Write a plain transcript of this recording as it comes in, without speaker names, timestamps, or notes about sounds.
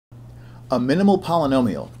A minimal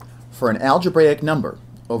polynomial for an algebraic number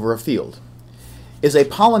over a field is a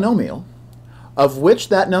polynomial of which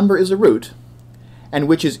that number is a root and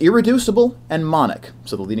which is irreducible and monic,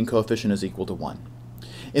 so the leading coefficient is equal to 1.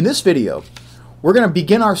 In this video, we're going to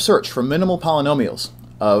begin our search for minimal polynomials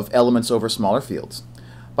of elements over smaller fields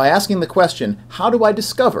by asking the question, how do I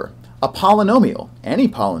discover a polynomial, any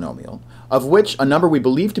polynomial, of which a number we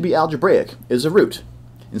believe to be algebraic is a root?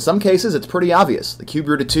 In some cases, it's pretty obvious. The cube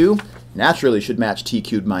root of 2 naturally should match t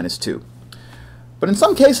cubed minus 2. But in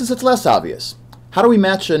some cases, it's less obvious. How do we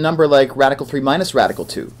match a number like radical 3 minus radical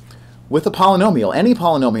 2 with a polynomial, any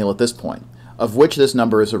polynomial at this point, of which this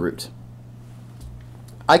number is a root?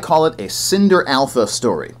 I call it a cinder alpha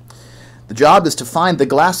story. The job is to find the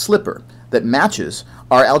glass slipper that matches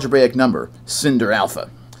our algebraic number, cinder alpha.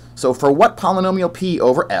 So for what polynomial p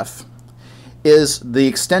over f is the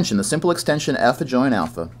extension, the simple extension f adjoint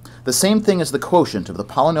alpha, the same thing as the quotient of the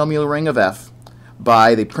polynomial ring of f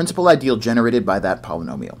by the principal ideal generated by that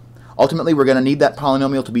polynomial. Ultimately, we're going to need that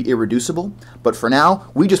polynomial to be irreducible, but for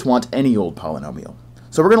now, we just want any old polynomial.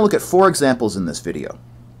 So we're going to look at 4 examples in this video.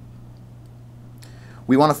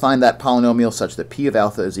 We want to find that polynomial such that p of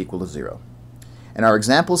alpha is equal to 0. And our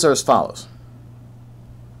examples are as follows.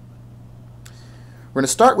 We're going to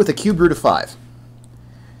start with the cube root of 5.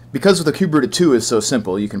 Because the cube root of 2 is so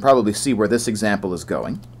simple, you can probably see where this example is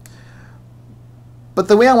going. But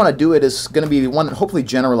the way I want to do it is going to be one that hopefully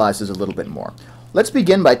generalizes a little bit more. Let's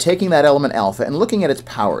begin by taking that element alpha and looking at its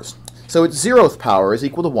powers. So its 0th power is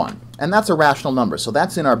equal to 1, and that's a rational number, so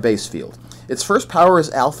that's in our base field. Its first power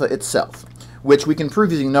is alpha itself, which we can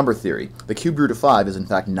prove using number theory. The cube root of 5 is in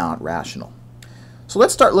fact not rational. So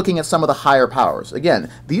let's start looking at some of the higher powers. Again,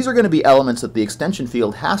 these are going to be elements that the extension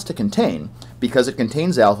field has to contain because it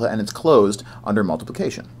contains alpha and it's closed under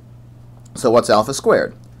multiplication. So what's alpha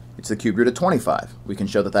squared? It's the cube root of 25. We can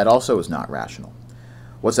show that that also is not rational.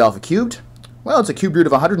 What's alpha cubed? Well, it's a cube root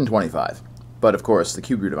of 125. But of course, the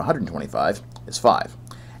cube root of 125 is 5.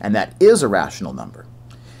 And that is a rational number.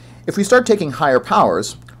 If we start taking higher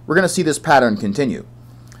powers, we're going to see this pattern continue.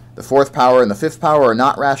 The 4th power and the 5th power are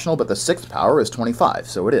not rational, but the 6th power is 25,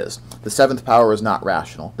 so it is. The 7th power is not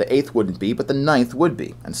rational. The 8th wouldn't be, but the 9th would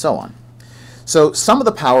be, and so on. So some of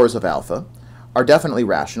the powers of alpha are definitely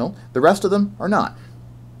rational. The rest of them are not.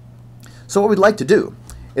 So what we'd like to do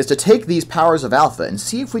is to take these powers of alpha and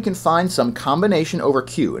see if we can find some combination over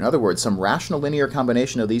q, in other words, some rational linear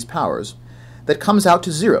combination of these powers that comes out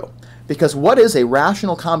to 0. Because what is a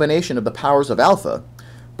rational combination of the powers of alpha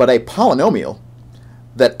but a polynomial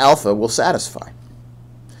that alpha will satisfy?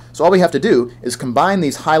 So all we have to do is combine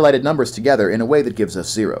these highlighted numbers together in a way that gives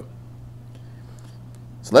us 0.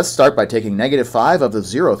 So let's start by taking negative 5 of the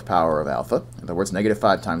 0th power of alpha, in other words, negative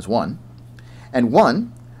 5 times 1, and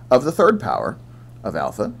 1 of the 3rd power of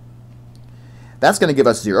alpha. That's going to give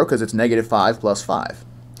us 0 because it's negative 5 plus 5.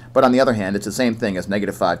 But on the other hand, it's the same thing as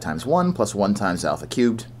negative 5 times 1 plus 1 times alpha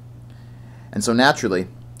cubed. And so naturally,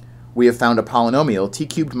 we have found a polynomial t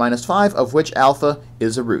cubed minus 5 of which alpha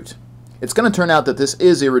is a root. It's going to turn out that this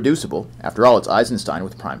is irreducible. After all, it's Eisenstein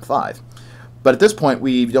with prime 5. But at this point,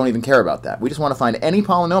 we don't even care about that. We just want to find any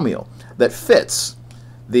polynomial that fits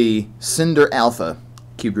the cinder alpha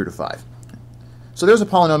cube root of 5. So there's a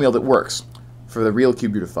polynomial that works for the real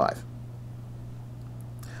cube root of 5.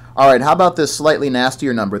 All right, how about this slightly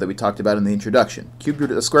nastier number that we talked about in the introduction? Cube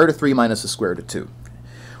root of the square root of 3 minus the square root of 2.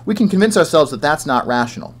 We can convince ourselves that that's not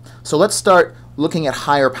rational. So let's start looking at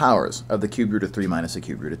higher powers of the cube root of 3 minus the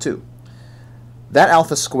cube root of 2. That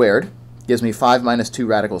alpha squared gives me 5 minus 2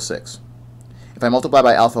 radical 6. If I multiply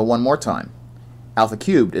by alpha one more time, alpha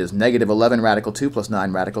cubed is negative 11 radical 2 plus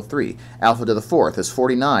 9 radical 3. Alpha to the 4th is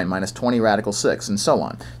 49 minus 20 radical 6, and so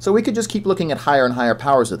on. So we could just keep looking at higher and higher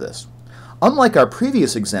powers of this. Unlike our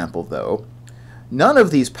previous example, though, none of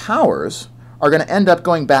these powers are going to end up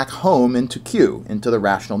going back home into Q, into the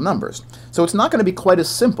rational numbers. So it's not going to be quite as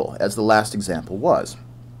simple as the last example was.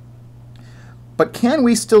 But can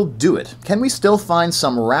we still do it? Can we still find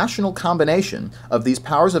some rational combination of these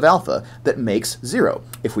powers of alpha that makes 0?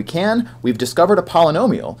 If we can, we've discovered a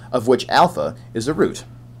polynomial of which alpha is a root.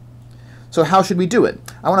 So how should we do it?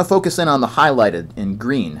 I want to focus in on the highlighted in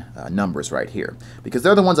green numbers right here, because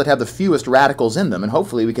they're the ones that have the fewest radicals in them, and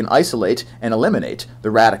hopefully we can isolate and eliminate the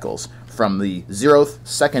radicals from the 0th,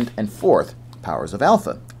 2nd, and 4th powers of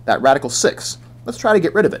alpha. That radical 6, let's try to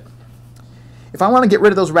get rid of it. If I want to get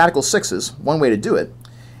rid of those radical 6's, one way to do it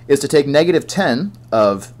is to take negative 10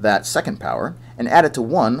 of that 2nd power and add it to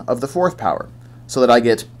 1 of the 4th power, so that I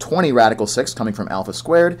get 20 radical 6 coming from alpha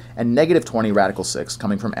squared and negative 20 radical 6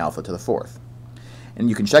 coming from alpha to the 4th. And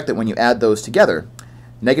you can check that when you add those together,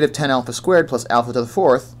 negative 10 alpha squared plus alpha to the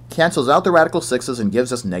fourth cancels out the radical 6's and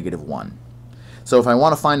gives us negative 1. So if I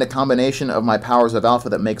want to find a combination of my powers of alpha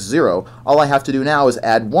that makes 0, all I have to do now is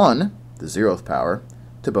add 1, the 0th power,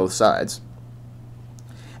 to both sides.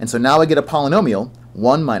 And so now I get a polynomial,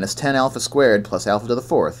 1 minus 10 alpha squared plus alpha to the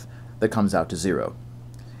fourth, that comes out to 0.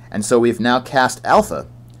 And so we've now cast alpha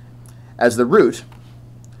as the root,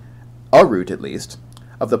 a root at least,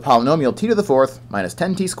 of the polynomial t to the fourth minus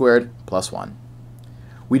 10t squared plus 1.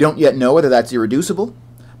 We don't yet know whether that's irreducible,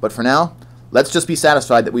 but for now, let's just be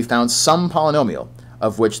satisfied that we found some polynomial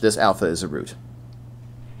of which this alpha is a root.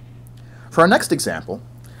 For our next example,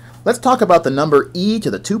 let's talk about the number e to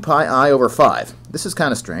the 2 pi I over 5. This is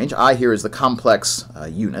kind of strange. I here is the complex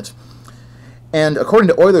unit. And according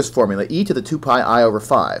to Euler's formula, e to the 2 pi I over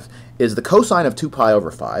 5 is the cosine of 2 pi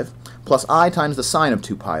over 5 plus I times the sine of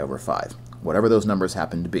 2 pi over 5, whatever those numbers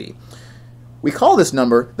happen to be. We call this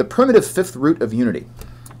number the primitive fifth root of unity.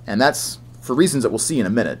 And that's for reasons that we'll see in a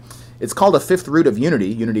minute. It's called a fifth root of unity.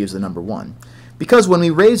 Unity is the number 1. Because when we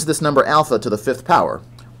raise this number alpha to the fifth power,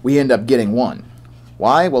 we end up getting 1.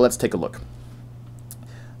 Why? Well, let's take a look.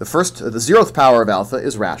 The 0th power of alpha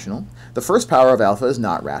is rational. The first power of alpha is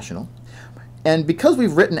not rational. And because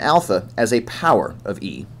we've written alpha as a power of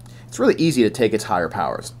e, it's really easy to take its higher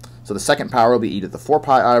powers. So the second power will be e to the 4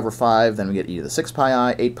 pi I over 5, then we get e to the 6 pi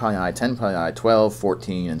I, 8 pi I, 10 pi I, 12,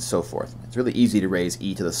 14, and so forth. It's really easy to raise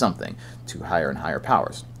e to the something to higher and higher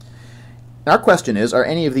powers. Our question is, are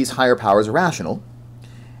any of these higher powers rational?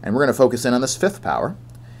 And we're going to focus in on this fifth power,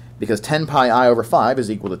 because 10 pi I over 5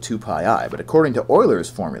 is equal to 2 pi I. But according to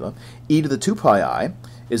Euler's formula, e to the 2 pi I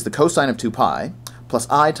is the cosine of 2 pi plus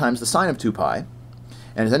I times the sine of 2 pi.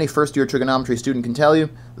 And as any first-year trigonometry student can tell you,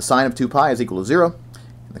 the sine of 2 pi is equal to 0,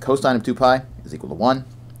 and the cosine of 2 pi is equal to 1.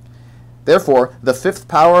 Therefore, the fifth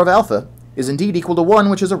power of alpha is indeed equal to 1,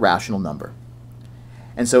 which is a rational number.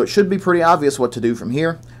 And so it should be pretty obvious what to do from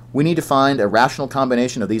here. We need to find a rational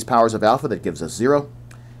combination of these powers of alpha that gives us 0.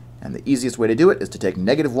 And the easiest way to do it is to take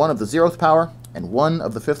negative 1 of the 0th power and 1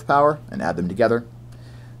 of the fifth power and add them together.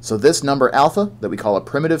 So this number alpha, that we call a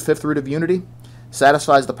primitive fifth root of unity,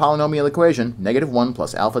 satisfies the polynomial equation negative 1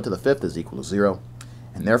 plus alpha to the fifth is equal to 0.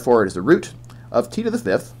 And therefore it is the root of t to the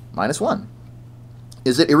fifth minus 1.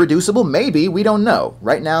 Is it irreducible? Maybe. We don't know.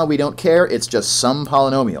 Right now we don't care. It's just some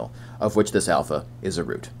polynomial of which this alpha is a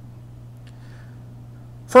root.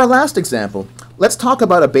 For our last example, let's talk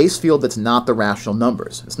about a base field that's not the rational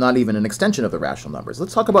numbers. It's not even an extension of the rational numbers.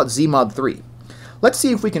 Let's talk about z mod 3. Let's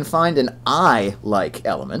see if we can find an I-like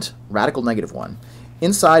element, radical negative 1,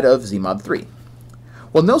 inside of z mod 3.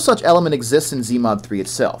 Well, no such element exists in z mod 3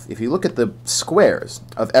 itself. If you look at the squares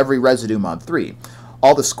of every residue mod 3,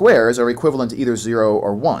 all the squares are equivalent to either 0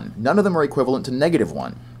 or 1. None of them are equivalent to negative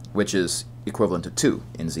 1, which is equivalent to 2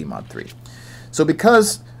 in z mod 3. So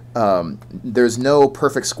because there's no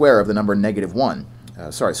perfect square of the number negative 1,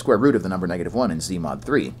 square root of the number negative 1 in z mod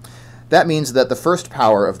 3, that means that the first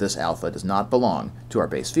power of this alpha does not belong to our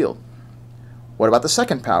base field. What about the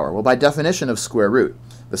second power? Well, by definition of square root,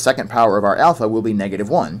 the second power of our alpha will be negative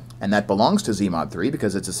 1, and that belongs to z mod 3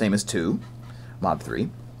 because it's the same as 2 mod 3.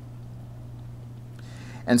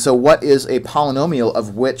 And so what is a polynomial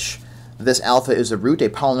of which this alpha is a root, a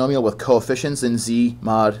polynomial with coefficients in z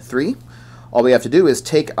mod 3? All we have to do is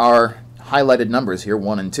take our highlighted numbers here,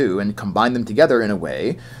 1 and 2, and combine them together in a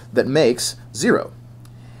way that makes 0.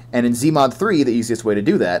 And in z mod 3, the easiest way to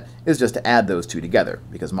do that is just to add those two together,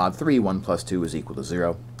 because mod 3, 1 plus 2 is equal to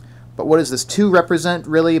 0. But what does this 2 represent,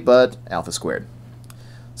 really, but alpha squared?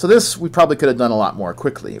 So this we probably could have done a lot more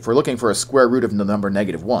quickly. If we're looking for a square root of the number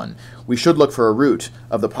negative 1, we should look for a root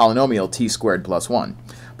of the polynomial t squared plus 1.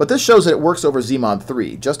 But this shows that it works over z mod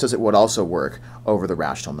 3, just as it would also work over the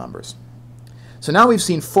rational numbers. So now we've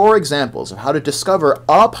seen 4 examples of how to discover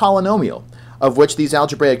a polynomial of which these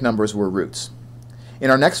algebraic numbers were roots. In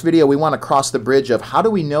our next video, we want to cross the bridge of how do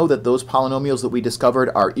we know that those polynomials that we discovered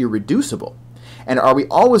are irreducible? And are we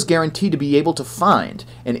always guaranteed to be able to find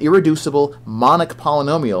an irreducible monic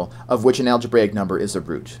polynomial of which an algebraic number is a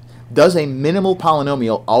root? Does a minimal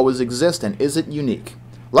polynomial always exist, and is it unique?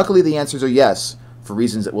 Luckily, the answers are yes, for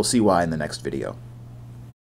reasons that we'll see why in the next video.